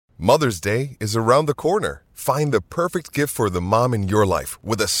Mother's Day is around the corner. Find the perfect gift for the mom in your life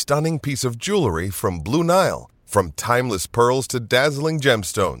with a stunning piece of jewelry from Blue Nile. From timeless pearls to dazzling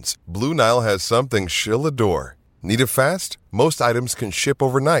gemstones, Blue Nile has something she'll adore. Need it fast? Most items can ship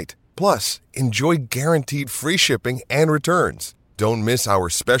overnight. Plus, enjoy guaranteed free shipping and returns. Don't miss our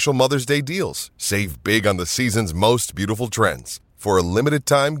special Mother's Day deals. Save big on the season's most beautiful trends. For a limited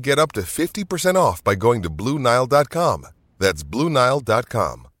time, get up to 50% off by going to BlueNile.com. That's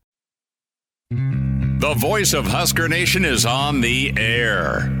BlueNile.com. The voice of Husker Nation is on the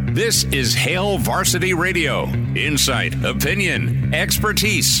air. This is Hail Varsity Radio. Insight, opinion,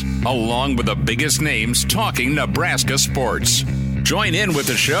 expertise, along with the biggest names talking Nebraska sports. Join in with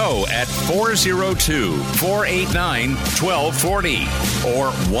the show at 402-489-1240 or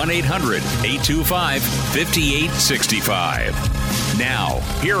 1-800-825-5865. Now,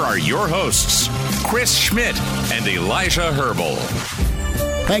 here are your hosts, Chris Schmidt and Elijah Herbal.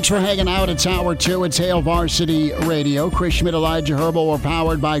 Thanks for hanging out. It's Hour 2. It's Hail Varsity Radio. Chris Schmidt, Elijah Herbal. We're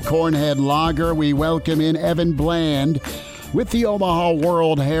powered by Cornhead Lager. We welcome in Evan Bland with the Omaha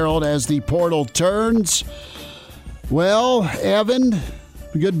World Herald as the portal turns. Well, Evan,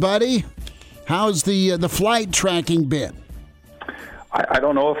 good buddy, how's the flight tracking been? I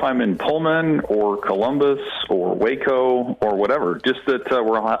don't know if I'm in Pullman or Columbus or Waco or whatever. Just that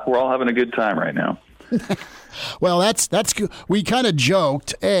we're all having a good time right now. Well, that's good. We kind of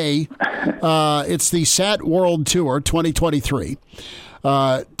joked. It's the SAT World Tour 2023.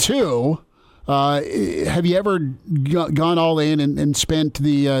 Two, have you ever gone all in and spent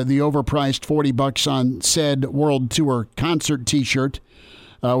the overpriced $40 on said World Tour concert T-shirt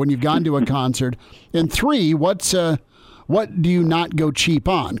when you've gone to a concert? And three, what do you not go cheap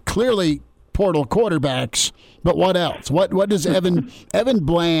on? Clearly, portal quarterbacks. But what else? What does Evan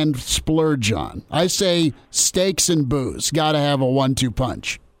Bland splurge on? I say steaks and booze. Got to have a 1-2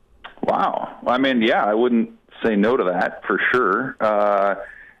 punch. Wow. I mean, yeah, I wouldn't say no to that for sure. I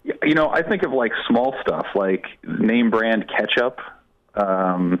think of like small stuff like name brand ketchup.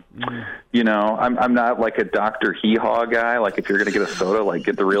 I'm not like a Dr. Hee-Haw guy. Like if you're going to get a soda, like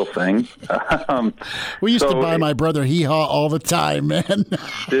get the real thing. We used to buy my brother Hee-Haw all the time, man.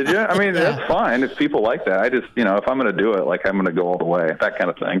 Did you? I mean, that's fine if people like that. I just, if I'm going to do it, like I'm going to go all the way, that kind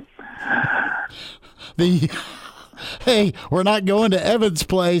of thing. Hey, we're not going to Evan's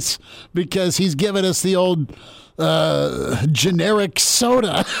place because he's giving us the old generic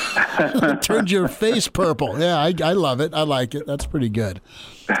soda. It turns your face purple. Yeah, I love it. I like it. That's pretty good.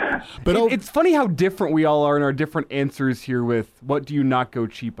 But it's funny how different we all are in our different answers here with what do you not go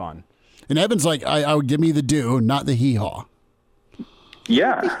cheap on. And Evan's like, I would give me the do, not the hee-haw.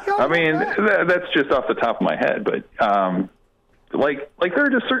 Yeah. I mean, that's just off the top of my head. But like there are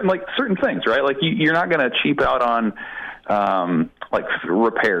just certain things, right? Like you're not going to cheap out on like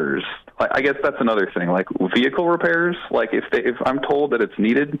repairs. I guess that's another thing, like vehicle repairs. Like if I'm told that it's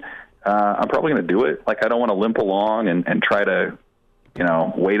needed, I'm probably going to do it. Like I don't want to limp along and try to,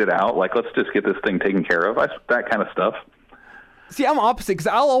 wait it out. Like let's just get this thing taken care of. That kind of stuff. See, I'm opposite because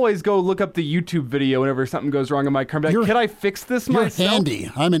I'll always go look up the YouTube video whenever something goes wrong in my car. Like, can I fix this myself? You're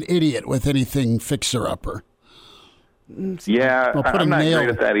handy. I'm an idiot with anything fixer-upper. Yeah, I'm not great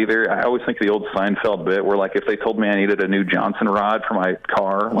at that either. I always think of the old Seinfeld bit where, like, if they told me I needed a new Johnson rod for my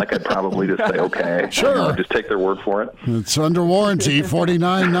car, like, I'd probably just say, okay. Sure. Just take their word for it. It's under warranty,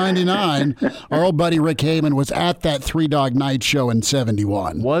 $49.99. Our old buddy Rick Heyman was at that Three Dog Night show in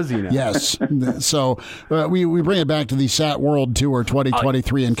 71. Was he now? Yes. So we bring it back to the SAT World Tour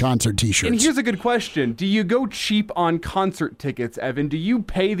 2023 in concert T-shirts. And here's a good question. Do you go cheap on concert tickets, Evan? Do you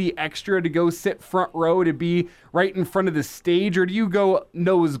pay the extra to go sit front row to be right in front of the stage, or do you go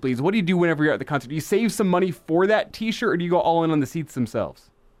nosebleeds? What do you do whenever you're at the concert? Do you save some money for that T-shirt, or do you go all in on the seats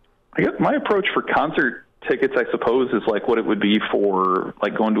themselves? I guess my approach for concert tickets, I suppose, is like what it would be for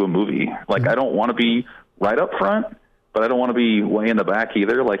like going to a movie. Like I don't want to be right up front, but I don't want to be way in the back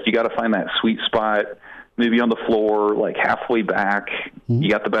either. Like you got to find that sweet spot, maybe on the floor, like halfway back. You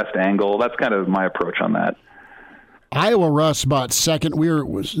got the best angle. That's kind of my approach on that. Iowa Russ bought second. We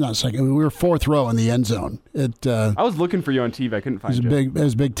were fourth row in the end zone. I was looking for you on TV. I couldn't find you. It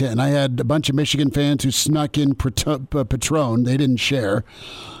was Big Ten. I had a bunch of Michigan fans who snuck in Patron. They didn't share.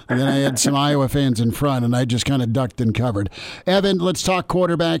 And then I had some Iowa fans in front, and I just kind of ducked and covered. Evan, let's talk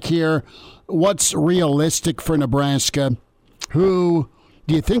quarterback here. What's realistic for Nebraska? Who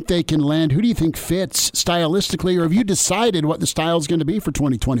do you think they can land? Who do you think fits stylistically? Or have you decided what the style is going to be for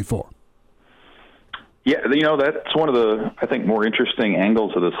 2024? Yeah, that's one of the, I think, more interesting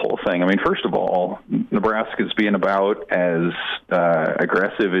angles of this whole thing. I mean, first of all, Nebraska's being about as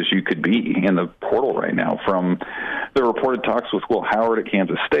aggressive as you could be in the portal right now, from the reported talks with Will Howard at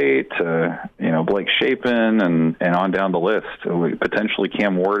Kansas State to, Blake Shapen and on down the list. Potentially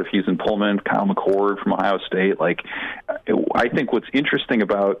Cam Ward if he's in Pullman, Kyle McCord from Ohio State. I think what's interesting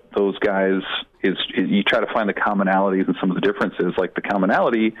about those guys is you try to find the commonalities and some of the differences. Like the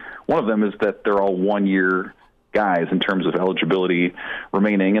commonality, one of them is that they're all 1-year guys in terms of eligibility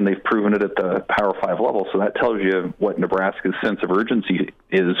remaining, and they've proven it at the Power 5 level. So that tells you what Nebraska's sense of urgency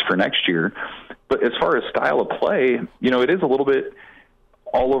is for next year. But as far as style of play, it is a little bit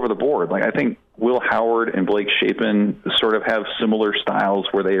all over the board. I think Will Howard and Blake Shapen sort of have similar styles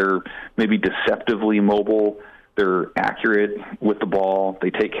where they are maybe deceptively mobile. They're accurate with the ball. They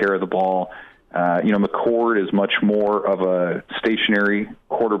take care of the ball. McCord is much more of a stationary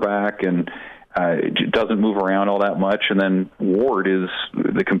quarterback and doesn't move around all that much. And then Ward is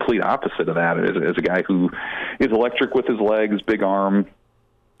the complete opposite of that, as a guy who is electric with his legs, big arm,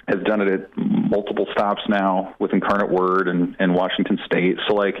 has done it at multiple stops now with Incarnate Word and Washington State.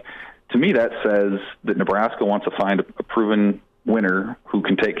 So, to me, that says that Nebraska wants to find a proven winner who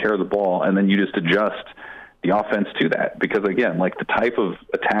can take care of the ball, and then you just adjust the offense to that. Because, again, the type of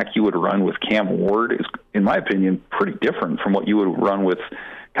attack you would run with Cam Ward is, in my opinion, pretty different from what you would run with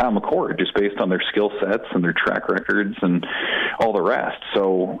Kyle McCord, just based on their skill sets and their track records and all the rest.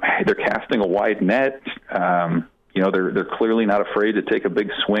 So they're casting a wide net. They're clearly not afraid to take a big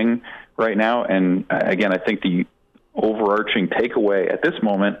swing right now. And, again, I think the overarching takeaway at this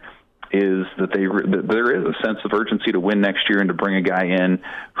moment is that there is a sense of urgency to win next year and to bring a guy in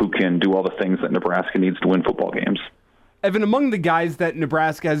who can do all the things that Nebraska needs to win football games. Evan, among the guys that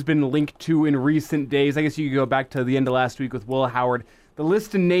Nebraska has been linked to in recent days, I guess you could go back to the end of last week with Will Howard, the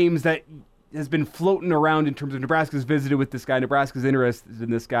list of names that has been floating around in terms of Nebraska's visited with this guy, Nebraska's interested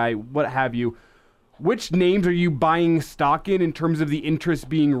in this guy, what have you. Which names are you buying stock in terms of the interest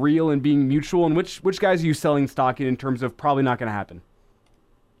being real and being mutual, and which guys are you selling stock in terms of probably not going to happen?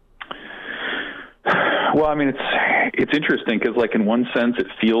 Well, I mean, it's interesting because, in one sense, it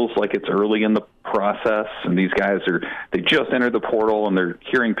feels like it's early in the process, and these guys they just entered the portal and they're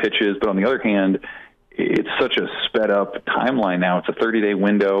hearing pitches. But on the other hand, it's such a sped up timeline now. It's a 30-day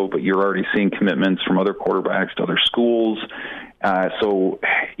window, but you're already seeing commitments from other quarterbacks to other schools. So,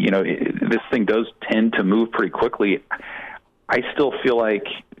 this thing does tend to move pretty quickly. I still feel like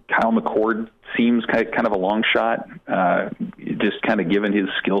Kyle McCord seems kind of a long shot, just kind of given his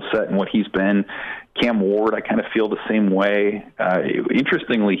skill set and what he's been. Cam Ward, I kind of feel the same way.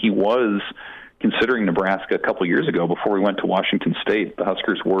 Interestingly, he was considering Nebraska a couple years ago before he went to Washington State. The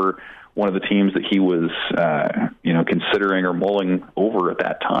Huskers were one of the teams that he was, considering or mulling over at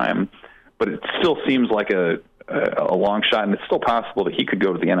that time. But it still seems like a long shot, and it's still possible that he could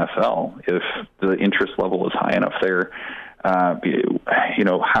go to the NFL if the interest level is high enough there.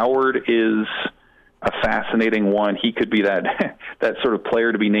 Howard is a fascinating one. He could be that sort of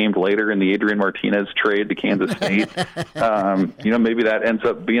player to be named later in the Adrian Martinez trade to Kansas State. Maybe that ends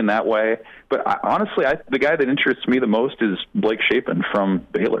up being that way. But honestly, the guy that interests me the most is Blake Shapen from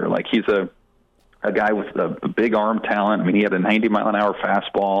Baylor. He's a guy with a big arm talent. I mean, he had a 90-mile-an-hour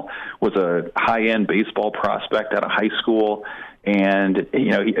fastball, was a high-end baseball prospect out of high school. And,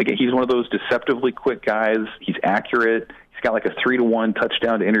 he's one of those deceptively quick guys. He's accurate. He's got a 3-to-1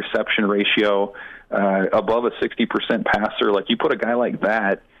 touchdown to interception ratio, above a 60% passer. You put a guy like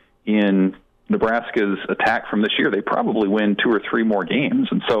that in Nebraska's attack from this year, they probably win 2 or 3 more games.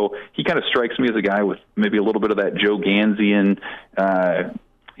 And so he kind of strikes me as a guy with maybe a little bit of that Joe Ganzian,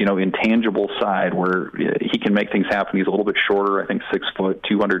 intangible side where he can make things happen. He's a little bit shorter, I think 6 foot,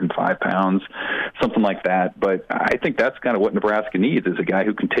 205 pounds, something like that. But I think that's kind of what Nebraska needs, is a guy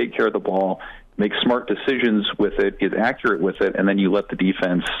who can take care of the ball, make smart decisions with it, is accurate with it, and then you let the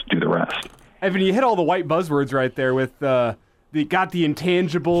defense do the rest. Evan, you hit all the white buzzwords right there with got the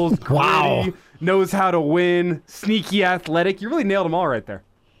intangibles, gritty, wow, knows how to win, sneaky athletic. You really nailed them all right there.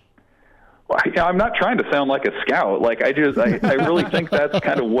 I'm not trying to sound like a scout. I really think that's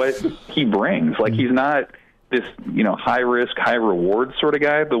kind of what he brings. He's not this, high risk, high reward sort of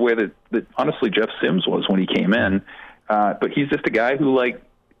guy, the way that honestly Jeff Sims was when he came in. But he's just a guy who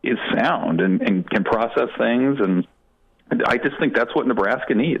is sound and can process things. And I just think that's what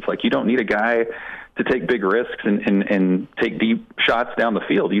Nebraska needs. You don't need a guy to take big risks and take deep shots down the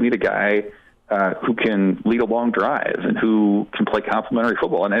field. You need a guy who can lead a long drive and who can play complementary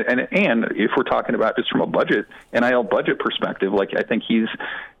football. And if we're talking about just from a NIL budget perspective, I think he's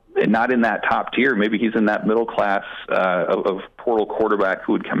not in that top tier. Maybe he's in that middle class of portal quarterback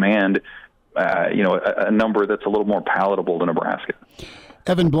who would command a number that's a little more palatable to Nebraska.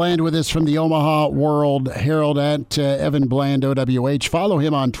 Evan Bland with us from the Omaha World Herald at Evan Bland, OWH. Follow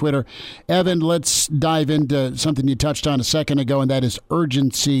him on Twitter. Evan, let's dive into something you touched on a second ago, and that is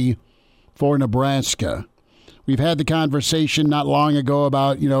urgency for Nebraska. We've had the conversation not long ago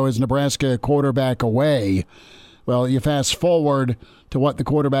about, is Nebraska a quarterback away? Well, you fast forward to what the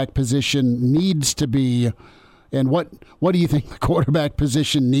quarterback position needs to be, and what do you think the quarterback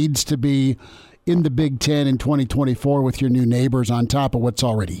position needs to be in the Big Ten in 2024 with your new neighbors on top of what's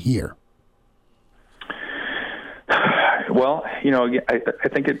already here? Well, I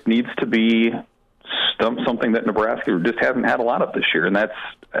think it needs to be something that Nebraska just hasn't had a lot of this year. And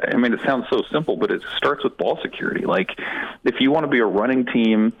it sounds so simple, but it starts with ball security. Like, if you want to be a running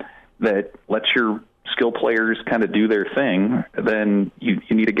team that lets your skill players kind of do their thing, then you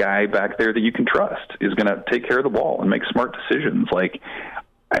need a guy back there that you can trust is going to take care of the ball and make smart decisions. Like,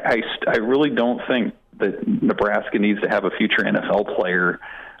 I really don't think that Nebraska needs to have a future NFL player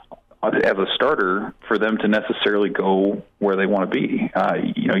as a starter for them to necessarily go where they want to be.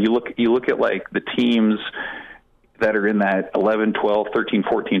 You look at like the teams that are in that 11, 12, 13,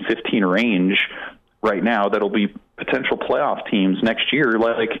 14, 15 range right now that'll be potential playoff teams next year.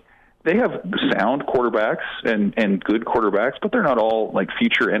 Like, they have sound quarterbacks and good quarterbacks, but they're not all like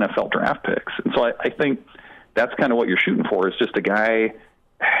future NFL draft picks. And so I think that's kind of what you're shooting for, is just a guy,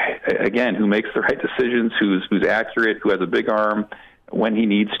 again, who makes the right decisions, who's accurate, who has a big arm when he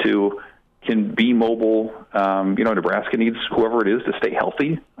needs to, can be mobile. Nebraska needs whoever it is to stay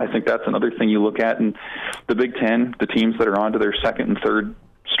healthy. I think that's another thing you look at in the Big Ten. The teams that are on to their second and third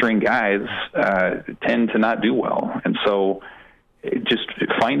string guys tend to not do well. And so just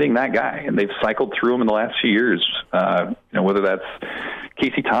finding that guy, and they've cycled through him in the last few years, whether that's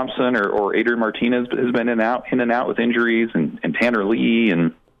Casey Thompson or Adrian Martinez has been in and out with injuries, and Tanner Lee,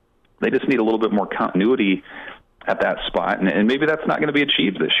 and they just need a little bit more continuity at that spot. And maybe that's not going to be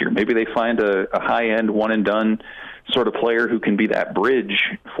achieved this year. Maybe they find a high-end, one-and-done sort of player who can be that bridge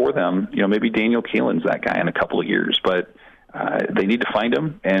for them. Maybe Daniel Keelan's that guy in a couple of years, but they need to find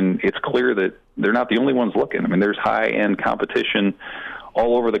him, and it's clear that they're not the only ones looking. I mean, there's high-end competition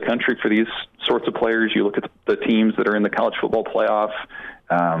all over the country for these sorts of players. You look at the teams that are in the college football playoff.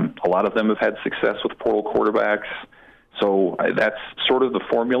 A lot of them have had success with portal quarterbacks. So that's sort of the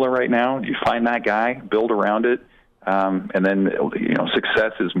formula right now. You find that guy, build around it, and then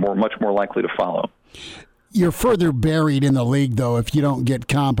success is much more likely to follow. You're further buried in the league, though, if you don't get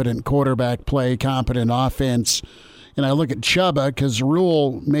competent quarterback play, competent offense. And I look at Chubba, because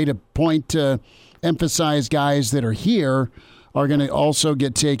Rule made a point to emphasize guys that are here are going to also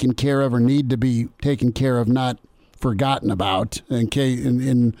get taken care of or need to be taken care of, not forgotten about,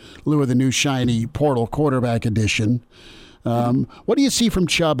 in lieu of the new shiny portal quarterback edition. What do you see from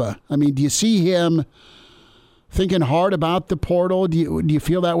Chubba? I mean, do you see him thinking hard about the portal? Do you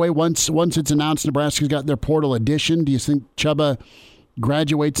feel that way once it's announced Nebraska's got their portal edition? Do you think Chubba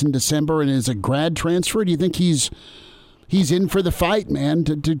graduates in December and is a grad transfer? Do you think he's in for the fight, man,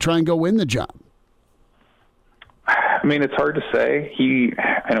 to try and go win the job? I mean, it's hard to say.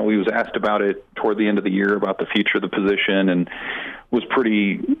 I know he was asked about it toward the end of the year about the future of the position, and was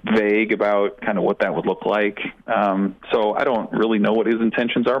pretty vague about kind of what that would look like. So I don't really know what his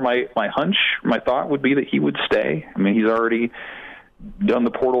intentions are. My thought would be that he would stay. I mean, he's already done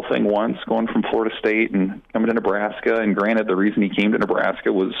the portal thing once, going from Florida State and coming to Nebraska. And granted, the reason he came to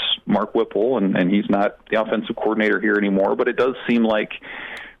Nebraska was Mark Whipple, and he's not the offensive coordinator here anymore. But it does seem like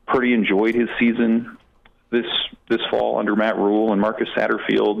Purdy enjoyed his season this fall under Matt Rule and Marcus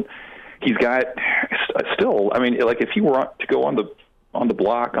Satterfield. He's got still, I mean, like, if he were to go on the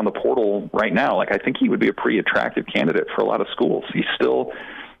block on the portal right now, like, I think he would be a pretty attractive candidate for a lot of schools. He's still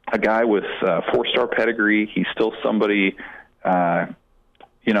a guy with 4-star pedigree. He's still somebody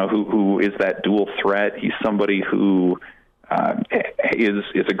who is that dual threat. He's somebody who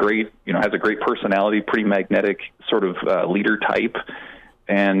is a great, has a great personality, pretty magnetic sort of leader type.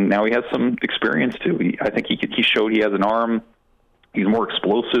 And now he has some experience too. I think he showed he has an arm. He's more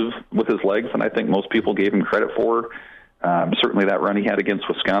explosive with his legs than I think most people gave him credit for. Certainly that run he had against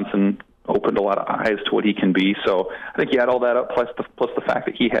Wisconsin opened a lot of eyes to what he can be. So I think you add all that up, plus the fact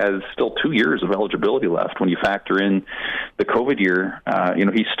that he has still 2 years of eligibility left when you factor in the COVID year.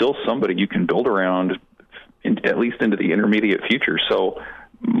 He's still somebody you can build around, at least into the intermediate future. So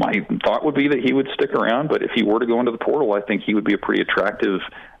my thought would be that he would stick around, but if he were to go into the portal, I think he would be a pretty attractive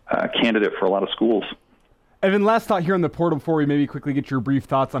candidate for a lot of schools. Evan, last thought here on the portal before we maybe quickly get your brief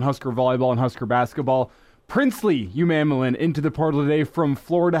thoughts on Husker volleyball and Husker basketball. Princely UMamelin into the portal today from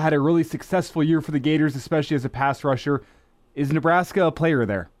Florida, had a really successful year for the Gators, especially as a pass rusher. Is Nebraska a player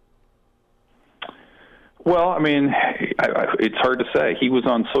there? Well, I mean, it's hard to say. He was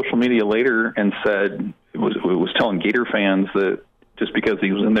on social media later and said it was telling Gator fans that just because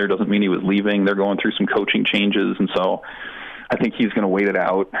he was in there doesn't mean he was leaving. They're going through some coaching changes, and so I think he's going to wait it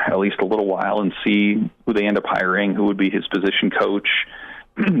out at least a little while and see who they end up hiring, who would be his position coach,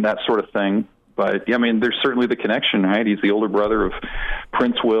 that sort of thing. But, yeah, I mean, there's certainly the connection, right? He's the older brother of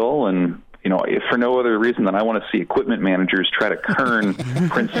Prince Will, and if for no other reason than I want to see equipment managers try to kern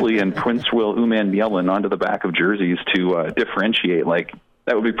Princely and Prince Will Uman Yellen onto the back of jerseys to differentiate. Like,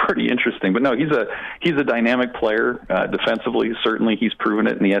 that would be pretty interesting. But no, he's a dynamic player defensively. Certainly, he's proven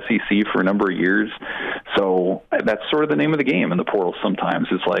it in the SEC for a number of years. So that's sort of the name of the game in the portal. Sometimes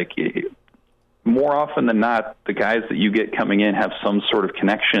it's like, more often than not, the guys that you get coming in have some sort of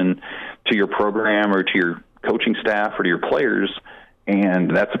connection to your program or to your coaching staff or to your players. And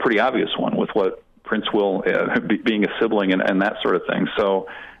that's a pretty obvious one with what Prince Will being a sibling and that sort of thing. So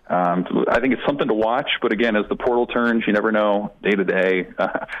I think it's something to watch. But again, as the portal turns, you never know day to day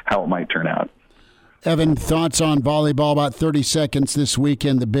how it might turn out. Evan, thoughts on volleyball? About 30 seconds this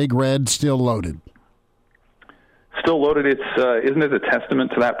weekend. The Big Red still loaded. Still loaded. It's isn't it a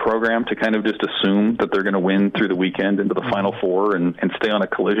testament to that program to kind of just assume that they're going to win through the weekend into the Final Four and stay on a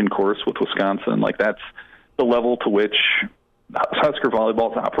collision course with Wisconsin? Like, that's the level to which Husker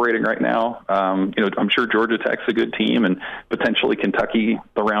volleyball is operating right now. I'm sure Georgia Tech's a good team and potentially Kentucky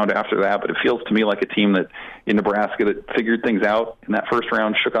the round after that, but it feels to me like a team that in Nebraska that figured things out in that first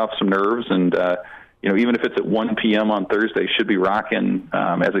round, shook off some nerves, and even if it's at 1 p.m. on Thursday, should be rocking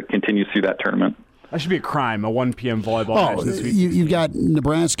as it continues through that tournament. That should be a crime, a 1 p.m. volleyball match this week. You've got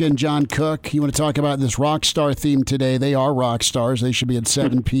Nebraska and John Cook. You want to talk about this rock star theme today. They are rock stars. They should be at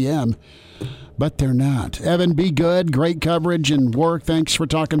 7 p.m., but they're not. Evan, be good. Great coverage and work. Thanks for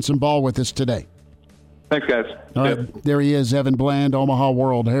talking some ball with us today. Thanks, guys. All right, there he is, Evan Bland, Omaha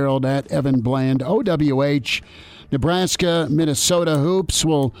World Herald at Evan Bland, OWH. Nebraska, Minnesota hoops.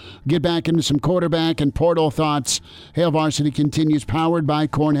 We'll get back into some quarterback and portal thoughts. Hail Varsity continues, powered by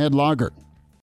Cornhead Lager.